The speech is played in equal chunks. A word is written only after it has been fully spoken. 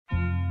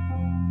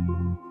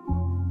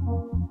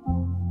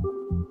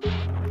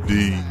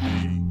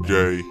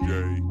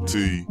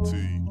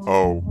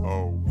DJTO.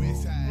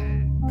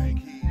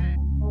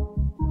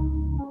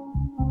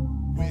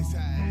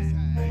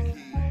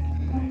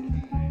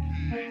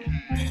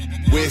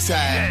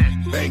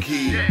 Westside,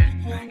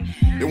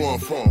 Bankhead, they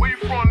want from. Where you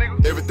from,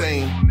 nigga?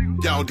 Everything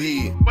y'all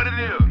did, What it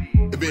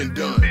is? it been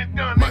done.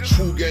 My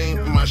true game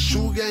and my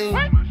shoe game,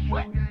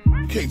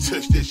 you can't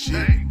touch that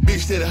shit.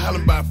 Bitch that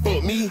hollering about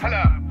fuck me,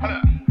 Holla,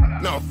 holla,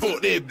 holla. nah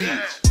fuck that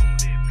bitch.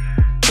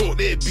 Fuck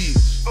that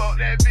bitch. Fuck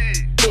that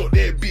bitch. Fuck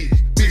that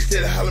bitch. Bitch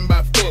that hollering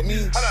about fuck me,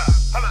 Holla,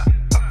 holla,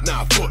 holla.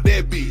 nah fuck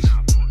that bitch.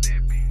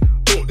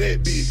 Fuck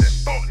that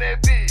bitch. Fuck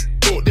that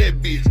bitch. Fuck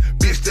that bitch.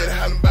 Bitch that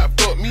hollering about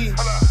fuck me,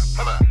 Holla,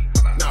 holla,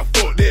 holla. nah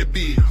fuck that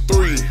bitch.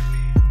 3,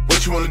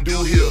 what you wanna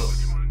do here?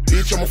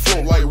 Bitch, I'ma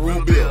float like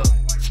Rubel.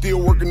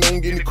 Still working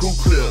on getting the cool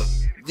clear.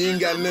 You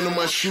ain't got none of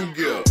my shoe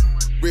gear.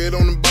 Red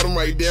on the bottom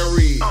right there,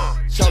 red.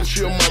 Shout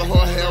she a mother,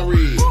 her hair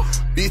red.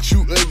 Bitch,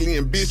 you ugly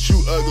and bitch,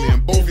 you ugly.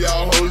 And both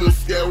y'all hoes look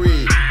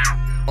scary.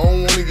 I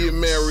don't wanna get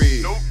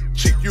married.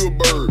 Chick, you a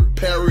bird,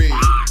 parry.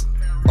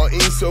 I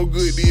ain't so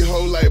good, these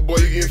hoes like, boy,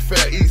 you getting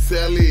fat, eat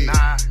salad.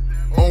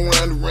 On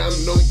round and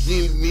round, no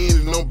getting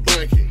in, no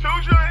bunking.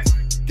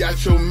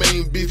 Got your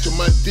main bitch on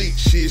my dick,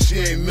 shit, she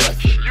ain't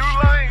nothing. You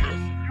lame.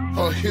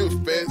 Her hips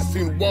fat,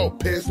 seen her walk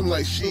past him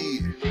like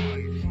shit.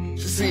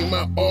 She seen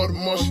my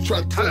Audemars, she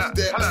try to touch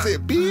that. I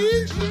said,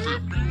 bitch.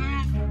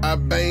 I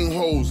bang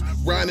hoes,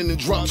 riding the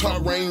drop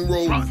top rain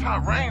road.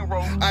 Top rain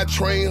roll. I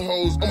train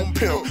hoes, I'm a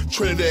pimp,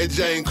 Trinidad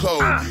Jane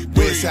Clothes.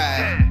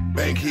 Westside,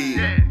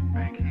 Bankhead,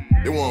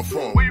 they want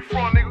from. Where you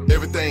from, nigga?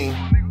 Everything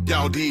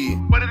y'all did,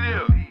 What it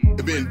is?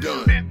 it been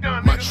done.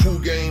 My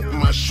true game and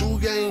my shoe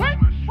game,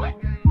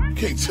 you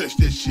can't touch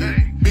that shit.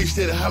 Bitch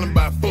that hollering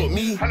about fuck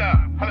me,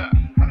 Holla, holla,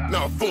 holla.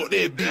 nah fuck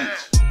that bitch.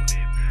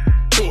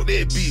 Fuck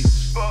that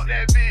bitch. Fuck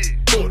that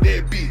bitch. Fuck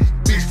that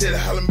bitch. Bitch that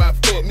hollering about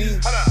fuck me,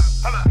 Holla,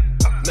 holla,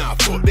 holla. nah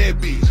fuck that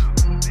bitch.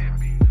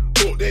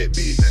 Fuck that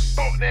bitch.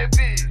 Fuck that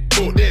bitch.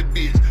 Fuck that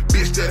bitch.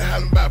 Bitch that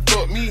hollering about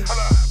fuck me,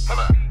 Holla,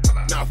 holla,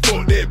 holla. nah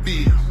fuck that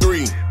bitch.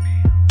 3,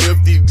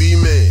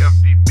 FDB man,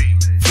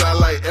 FDB. fly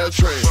like L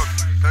train.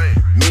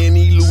 Damn. Me and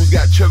these loos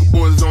got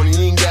checkerboards on,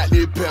 he ain't got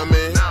that pair,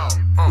 man.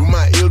 With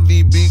my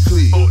LDB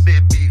clip, Fuck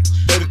that bitch.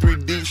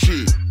 33 deep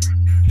shit.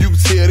 You can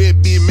tell that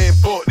bitch, man,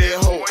 fuck that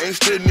hoe. Ain't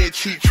studying that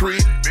cheap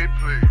trick. Big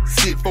please.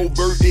 Sit for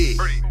birthday.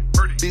 Birdie.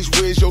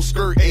 Bitch, where's your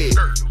skirt at?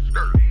 Skirt.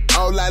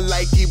 All I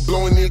like is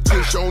blowing in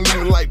kush, I don't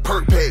even like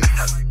perk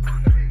packs.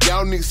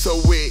 Y'all niggas so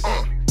wet,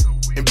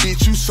 and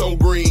bitch, you so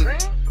green.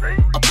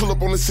 I pull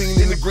up on the scene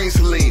in the green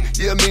saline.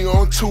 Yeah, nigga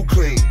on too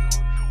clean.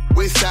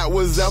 Westside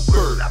was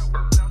upper.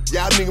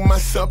 Y'all nigga my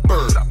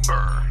supper.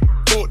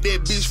 Fuck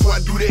that bitch before I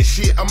do that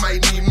shit, I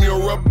might need me a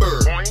rubber.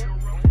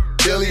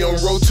 Belly on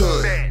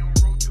rotund,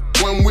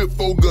 one whip,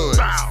 4 guns.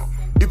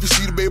 If you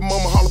see the baby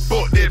mama holler,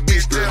 fuck that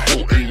bitch, that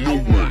hoe ain't no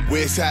one.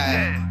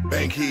 Westside,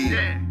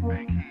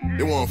 Bankhead,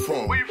 they want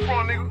from. Where you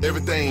from, nigga?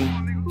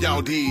 Everything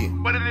y'all did,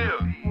 What it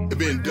is? it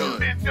been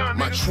done.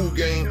 My true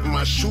game and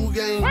my shoe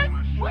game,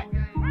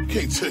 you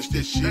can't touch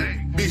that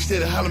shit. Bitch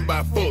that hollering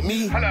about fuck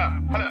me,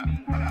 Holla, holla,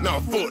 holla. nah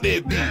fuck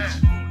that bitch.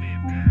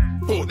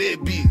 Fuck that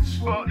bitch.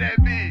 Fuck that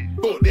bitch.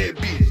 Fuck that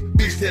bitch.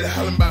 Bitch that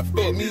hollering about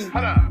fuck me,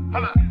 Holla,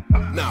 holla,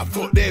 holla. nah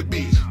fuck that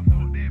bitch.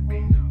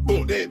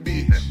 Fuck that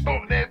bitch.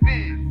 Fuck that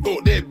bitch.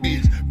 Fuck that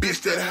bitch.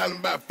 Bitch that hollering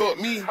about fuck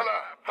me, Holla,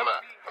 holla,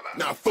 holla.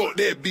 nah fuck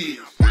that bitch.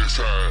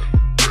 Westside,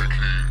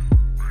 Bankhead,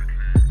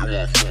 they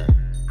want from.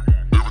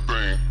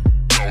 Everything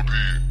y'all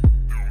did,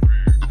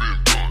 it been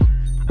done.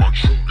 My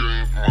true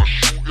game and my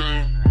shoe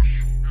game,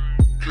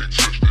 can't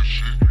touch that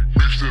shit.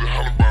 Bitch that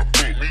hollering about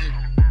fuck me,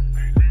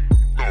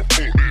 nah fuck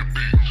that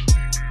bitch.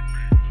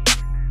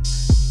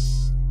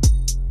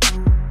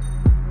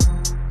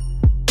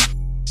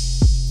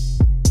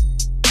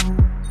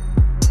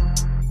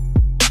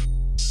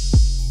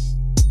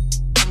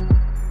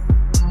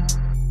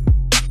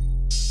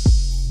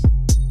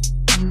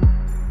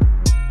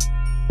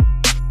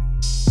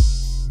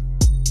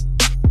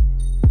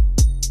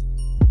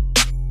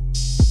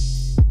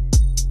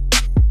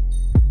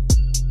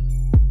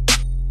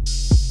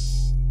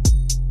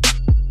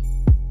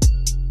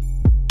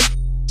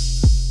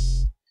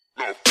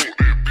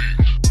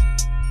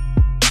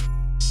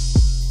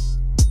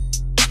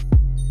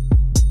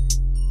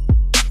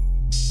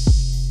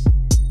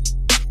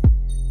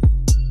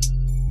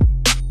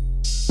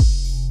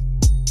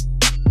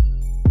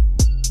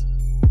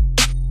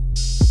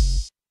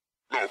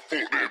 Fuck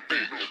that.